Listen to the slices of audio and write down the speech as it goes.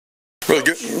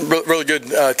Really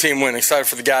good team win. Excited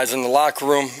for the guys in the locker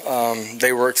room.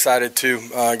 They were excited too.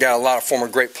 Got a lot of former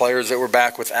great players that were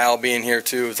back, with Al being here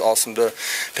too. It's awesome to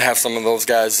have some of those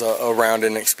guys around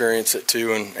and experience it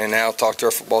too. And Al talked to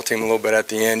our football team a little bit at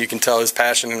the end. You can tell his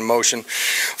passion and emotion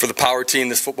for the power team,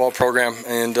 this football program,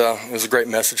 and it was a great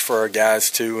message for our guys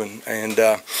too. And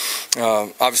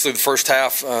obviously the first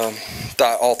half,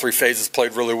 thought all three phases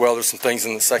played really well. There's some things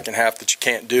in the second half that you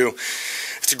can't do.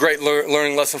 It's a great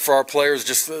learning lesson for our players,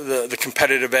 just the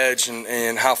competitive edge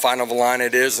and how fine of a line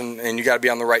it is, and you got to be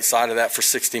on the right side of that for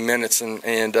 60 minutes,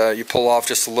 and you pull off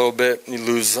just a little bit, you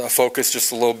lose focus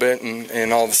just a little bit,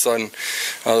 and all of a sudden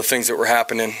the things that were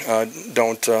happening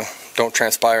don't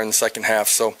transpire in the second half.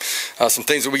 So some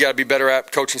things that we got to be better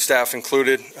at, coaching staff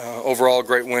included. Overall,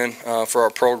 great win for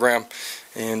our program,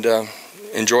 and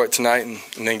enjoy it tonight,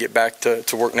 and then get back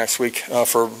to work next week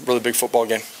for a really big football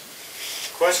game.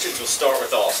 Questions will start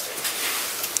with Austin.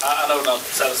 I know not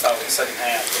satisfied with the second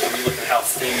half, but when you look at how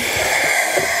thin you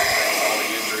guys are, all the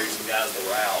injuries and guys that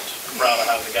were out, proud of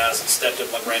how the guys that stepped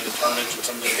up, like Brandon Turnage and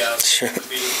some of those guys. Sure.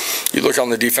 You look on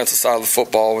the defensive side of the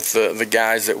football with the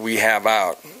guys that we have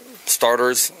out,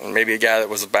 starters, and maybe a guy that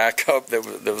was a backup that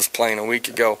was playing a week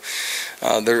ago.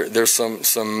 There's some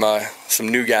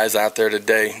new guys out there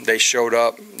today. They showed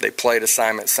up, they played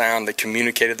assignment sound, they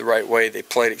communicated the right way, they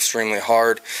played extremely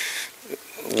hard.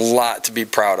 A lot to be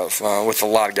proud of with a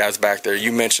lot of guys back there.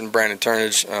 You mentioned Brandon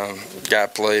Turnage. Guy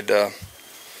played, I'm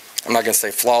not going to say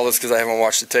flawless because I haven't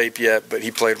watched the tape yet, but he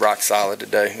played rock solid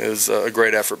today. It was a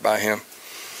great effort by him.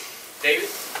 David?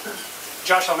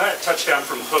 Josh, on that touchdown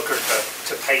from Hooker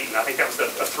to Peyton, I think that was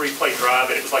a three-play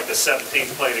drive, and it was like the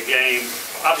 17th play of the game.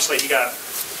 Obviously, he got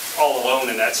all alone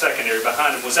in that secondary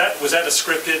behind him. Was that a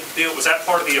scripted deal? Was that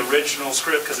part of the original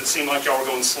script? Because it seemed like y'all were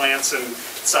going slants and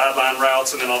sideline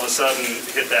routes, and then all of a sudden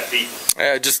hit that deep.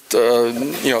 Yeah, just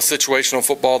situational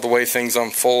football, the way things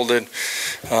unfolded.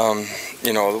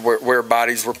 Where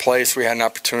bodies were placed, we had an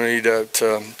opportunity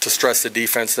to stress the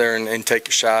defense there and take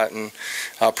a shot. And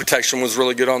protection was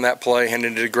really good on that play.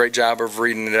 Hendon did a great job of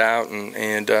reading it out,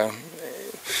 and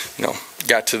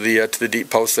got to the deep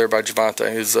post there by Javante.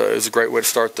 It was a great way to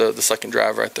start the second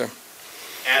drive right there.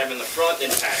 Adam in the front,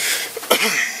 then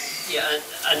Patrick. Yeah,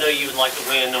 I know you would like to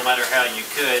win no matter how you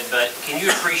could, but can you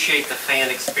appreciate the fan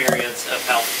experience of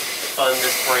how fun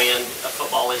this brand of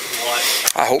football is to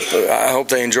watch? I hope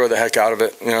they enjoy the heck out of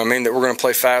it. You know what I mean? That we're going to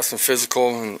play fast and physical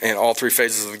in all three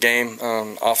phases of the game.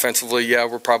 Offensively, yeah,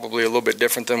 we're probably a little bit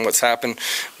different than what's happened.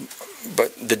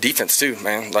 But the defense too,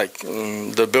 man. Like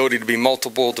the ability to be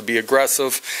multiple, to be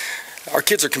aggressive. Our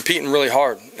kids are competing really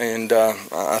hard, and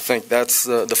I think that's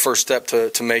the first step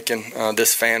to making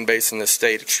this fan base in this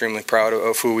state extremely proud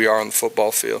of who we are on the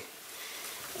football field.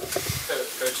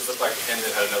 Coach, it looked like Hendon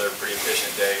had another pretty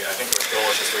efficient day. I think with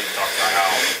Doris this week, you talked about how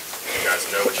you guys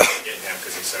know what you can get in him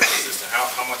because he's so consistent.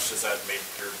 How much does that make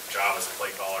your job as a play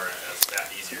caller and as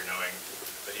staff easier knowing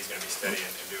that he's going to be steady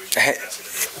and do what you ask him to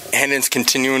do? Hendon's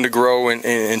continuing to grow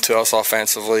into us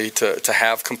offensively, to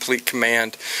have complete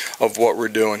command of what we're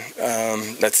doing.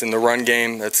 That's in the run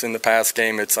game, that's in the pass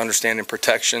game, it's understanding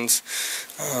protections.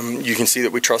 You can see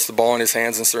that we trust the ball in his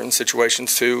hands in certain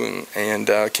situations too, and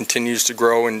continues to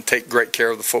grow and take great care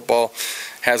of the football,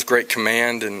 has great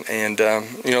command, and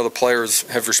the players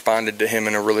have responded to him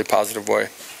in a really positive way.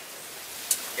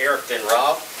 Eric, then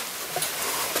Rob.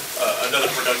 Another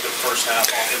productive first half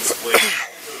offensively.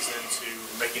 Goes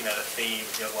into making that a theme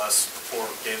the last 4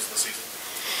 games of the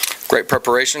season. Great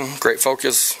preparation, great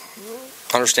focus,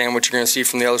 understand what you're going to see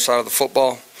from the other side of the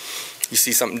football. You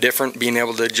see something different, being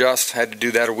able to adjust. Had to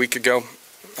do that a week ago,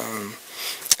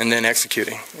 and then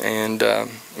executing. And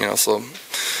so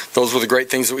those were the great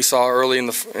things that we saw early in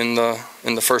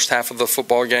the first half of the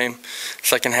football game.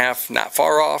 Second half, not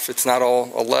far off. It's not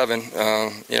all 11,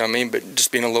 but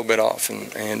just being a little bit off,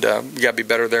 and we got to be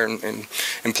better there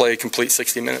and play a complete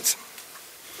 60 minutes.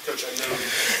 Coach, I know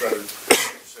you'd rather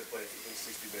play a complete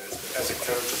 60 minutes, but as a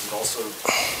coach, you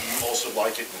also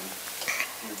like it, and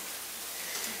you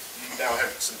now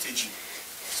have some teaching,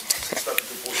 some stuff that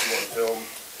people want to film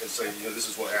and say, this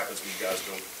is what happens when you guys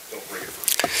don't bring it.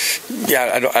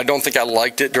 Yeah, I don't think I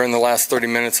liked it during the last 30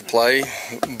 minutes of play,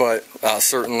 but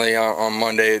certainly on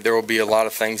Monday there will be a lot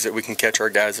of things that we can catch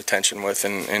our guys' attention with,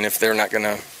 and if they're not going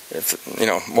to,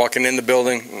 walking in the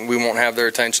building, we won't have their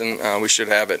attention. We should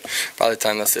have it by the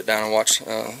time they sit down and watch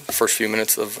the first few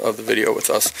minutes of the video with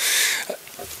us.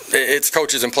 It's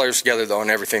coaches and players together, though, in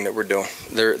everything that we're doing.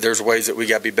 There's ways that we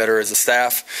got to be better as a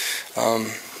staff.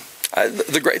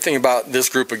 The great thing about this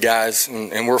group of guys,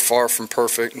 and we're far from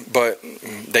perfect, but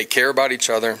they care about each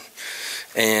other,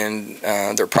 and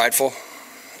they're prideful,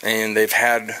 and they've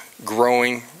had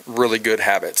growing really good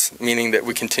habits, meaning that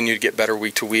we continue to get better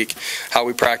week to week. How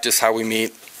we practice, how we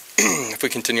meet. If we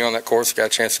continue on that course, we've got a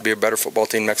chance to be a better football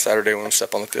team next Saturday when we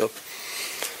step on the field.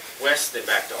 Wes, they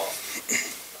backed off.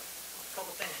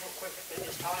 Couple things real quick.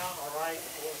 Is Tyon all right?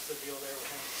 What's the deal there with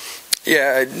him?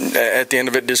 Yeah, at the end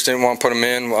of it, just didn't want to put him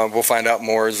in. We'll find out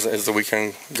more as the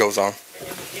weekend goes on. And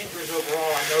with the injuries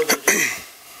overall, I know that you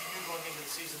knew going into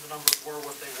the season the numbers were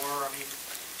what they were. I mean,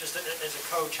 just as a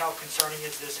coach, how concerning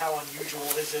is this? How unusual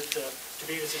is it to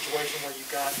be in a situation where you've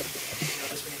got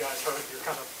this many guys hurt? You're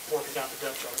kind of working down the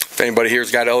depth chart. If anybody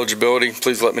here's got eligibility,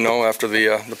 please let me know after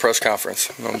the press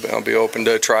conference. I'll be open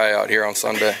to try out here on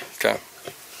Sunday. Okay.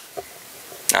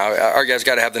 Now, our guys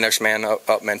got to have the next man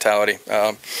up mentality.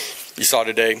 You saw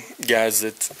today, guys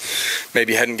that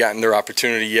maybe hadn't gotten their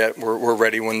opportunity yet, were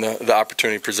ready when the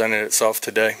opportunity presented itself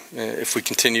today. If we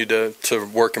continue to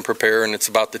work and prepare and it's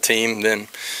about the team, then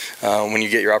when you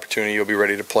get your opportunity, you'll be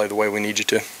ready to play the way we need you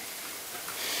to.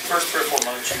 First 3 or 4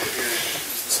 months you were here,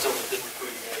 this is still a good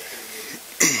recruiting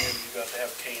activity, and you got to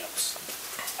have camps.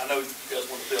 I know you guys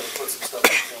want to be able to put some stuff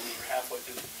on film. You're halfway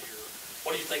through the year.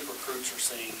 What do you think recruits are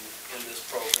seeing in this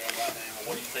program right now?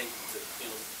 What do you think that,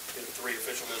 we have 3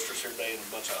 official districts here today and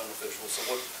a bunch of unofficials. So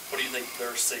what do you think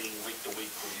they're seeing week to week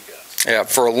with you guys? Yeah,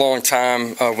 for a long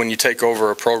time, when you take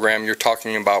over a program, you're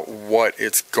talking about what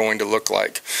it's going to look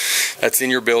like. That's in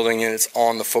your building and it's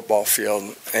on the football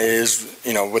field. It is,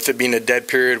 with it being a dead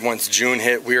period, once June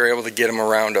hit, we were able to get them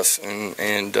around us.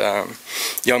 And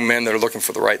young men that are looking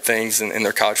for the right things in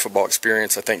their college football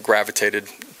experience, I think, gravitated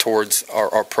towards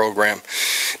our program.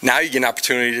 Now you get an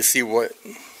opportunity to see what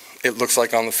it looks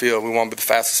like on the field. We want to be the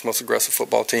fastest, most aggressive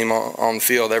football team on the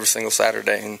field every single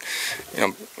Saturday.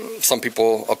 And some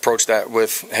people approach that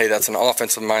with, hey, that's an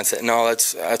offensive mindset. No,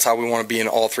 that's how we want to be in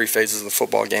all 3 phases of the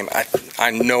football game. I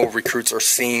know recruits are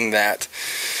seeing that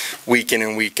week in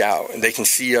and week out. And they can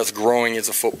see us growing as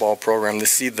a football program. They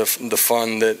see the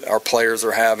fun that our players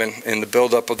are having in the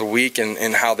build-up of the week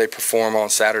and how they perform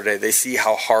on Saturday. They see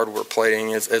how hard we're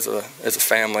playing as a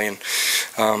family. And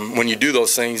when you do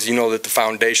those things, you know that the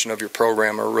foundation of your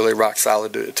program are really rock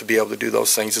solid to be able to do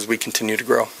those things as we continue to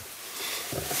grow.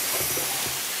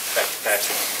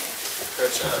 Patrick.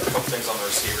 Coach, a couple things on the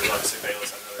receivers. Obviously,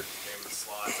 Bayless had another game with the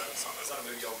slides. Is that a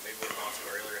move y'all maybe would have gone to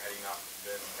earlier had he not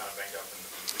been kind of banged up in the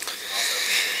preseason? Also,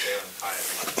 Jalen Hyatt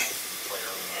played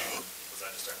early in the game. Was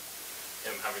that just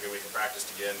him having a good week of practice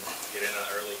to get in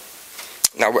early?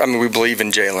 Now, I mean, we believe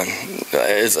in Jalen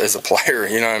as a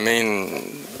player, you know what I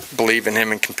mean? Believe in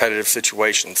him in competitive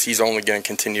situations. He's only going to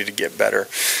continue to get better.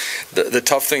 The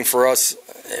tough thing for us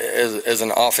as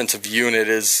an offensive unit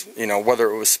is, whether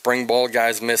it was spring ball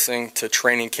guys missing to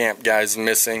training camp guys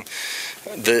missing,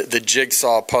 the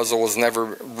jigsaw puzzle was never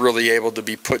really able to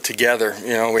be put together.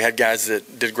 We had guys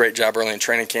that did a great job early in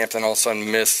training camp and all of a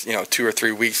sudden missed, 2 or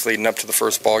 3 weeks leading up to the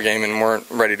first ball game and weren't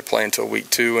ready to play until week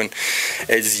 2. And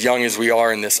as young as we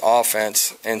are in this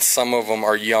offense, and some of them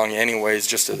are young anyways,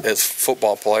 just as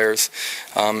football players,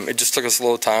 it just took us a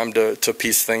little time to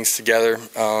piece things together.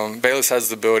 Bayless has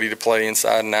the ability to play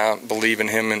inside and out. Believe in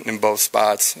him in both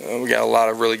spots. We got a lot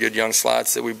of really good young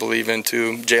slots that we believe in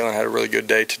too. Jalen had a really good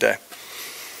day today.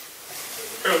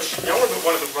 Coach, y'all were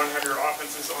one of the run-heavier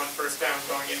offenses on first down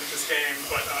going into this game,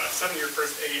 but 7 of your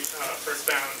first 8 first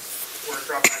downs were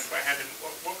dropbacks by Hendon.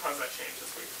 What caused that change this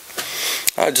week?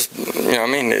 It's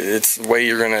the way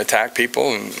you're going to attack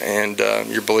people and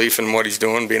your belief in what he's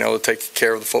doing, being able to take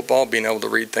care of the football, being able to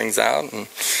read things out, and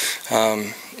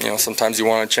sometimes you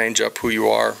want to change up who you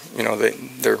are.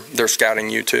 They're scouting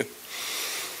you too.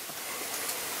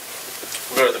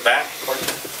 We'll go to the back. Coach,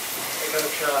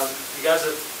 you guys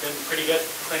have been pretty good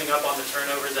cleaning up on the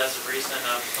turnovers as of recent.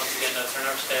 Once again, no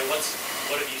turnovers today. What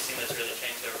have you seen that's really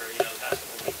changed over the past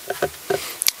couple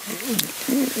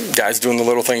weeks? Guys doing the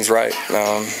little things right.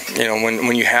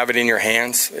 When you have it in your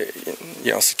hands,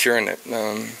 securing it.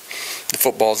 The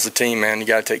football's the team, man. You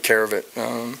got to take care of it.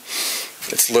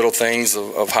 It's little things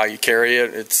of how you carry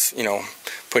it. It's,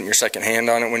 putting your second hand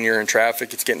on it when you're in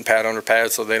traffic. It's getting pad under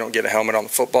pad so they don't get a helmet on the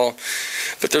football.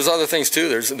 But there's other things too.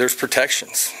 There's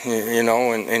protections,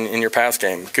 in your pass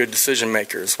game. Good decision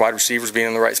makers, wide receivers being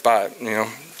in the right spot,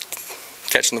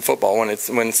 catching the football when it's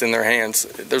in their hands.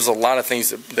 There's a lot of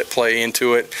things that play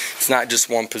into it. It's not just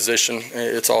one position.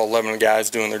 It's all 11 guys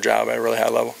doing their job at a really high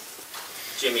level.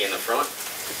 Jimmy in the front.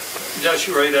 Josh,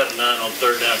 you were 8 out of 9 on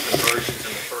third down conversions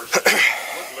in the first half.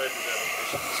 What led to that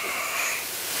efficiency?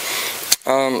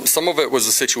 Some of it was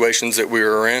the situations that we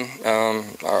were in,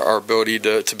 our ability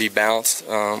to be balanced.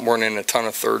 Weren't in a ton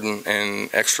of third and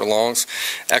extra longs.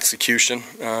 Execution,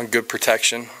 good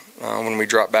protection when we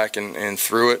dropped back and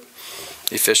threw it.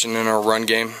 efficient in our run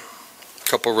game. A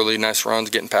couple really nice runs,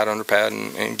 getting pad under pad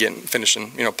and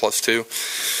finishing, +2.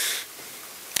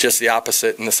 Just the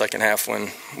opposite in the second half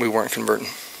when we weren't converting.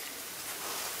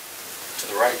 To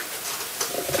the right.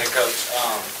 Hey, Coach.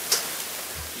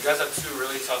 You guys have 2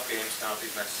 really tough games coming up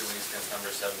these next 2 weeks against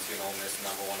number 17 Ole Miss and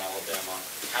number 1 Alabama.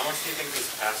 How much do you think these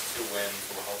past 2 wins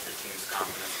will help your team's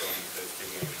confidence going into those 2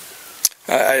 games?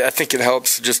 I think it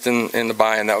helps just in the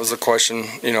buy-in. That was a question,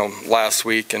 last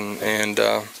week, and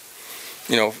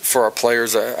for our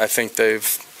players, I think they've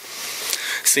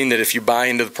seen that if you buy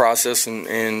into the process and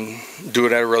do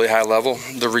it at a really high level,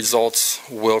 the results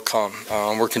will come.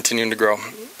 We're continuing to grow.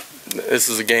 This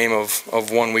is a game of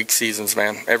 1-week seasons,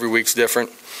 man. Every week's different.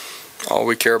 All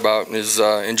we care about is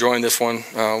enjoying this one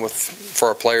for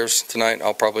our players tonight.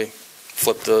 I'll probably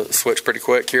flip the switch pretty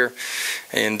quick here,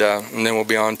 and then we'll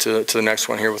be on to the next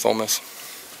one here with Ole Miss.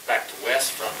 Back to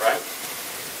West, front right.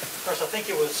 Chris, I think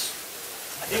it was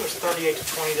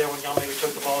 38-20 there when y'all maybe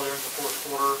took the ball there in the fourth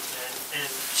quarter, and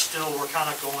still we're kind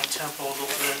of going tempo a little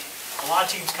bit. A lot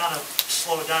of teams kind of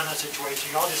slow it down in that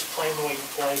situation. Y'all just playing the way you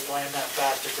play, playing that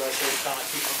fast, aggressive, kind of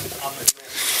keep them on the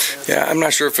field. Yeah, I'm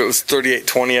not sure if it was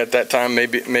 38-20 at that time.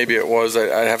 Maybe it was.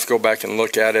 I'd have to go back and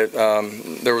look at it.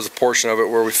 There was a portion of it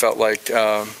where we felt like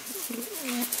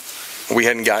we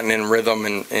hadn't gotten in rhythm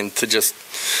and to just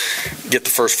get the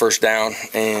first down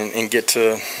and get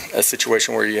to a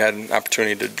situation where you had an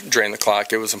opportunity to drain the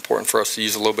clock. It was important for us to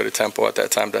use a little bit of tempo at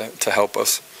that time to help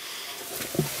us.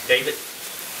 David?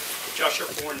 Josh, you're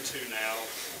 4-2 now,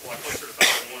 closer to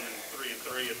 5-1 and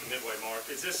 3-3 at the midway mark.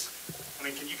 Is this,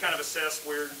 can you kind of assess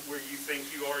where you think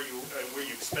you are, where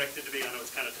you expect it to be? I know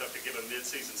it's kind of tough to give a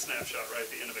mid-season snapshot right at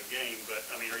the end of a game, but,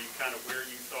 are you kind of where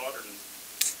you thought?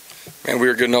 Man, we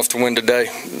were good enough to win today.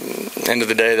 End of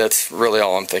the day, that's really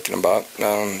all I'm thinking about.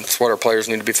 It's what our players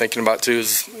need to be thinking about, too,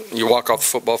 is you walk off the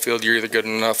football field, you're either good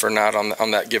enough or not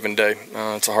on that given day.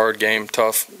 It's a hard game,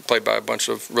 tough, played by a bunch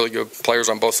of really good players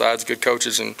on both sides, good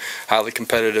coaches, and highly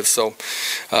competitive. So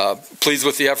pleased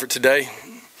with the effort today.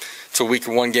 It's a week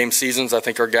of 1-game seasons. I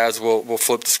think our guys will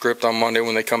flip the script on Monday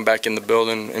when they come back in the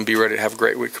building and be ready to have a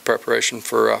great week of preparation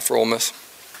for Ole Miss.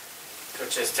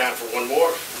 Coach, it's time for one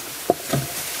more.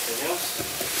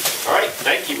 All right,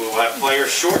 thank you. We'll have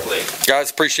players shortly. Guys,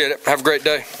 appreciate it. Have a great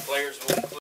day. Players will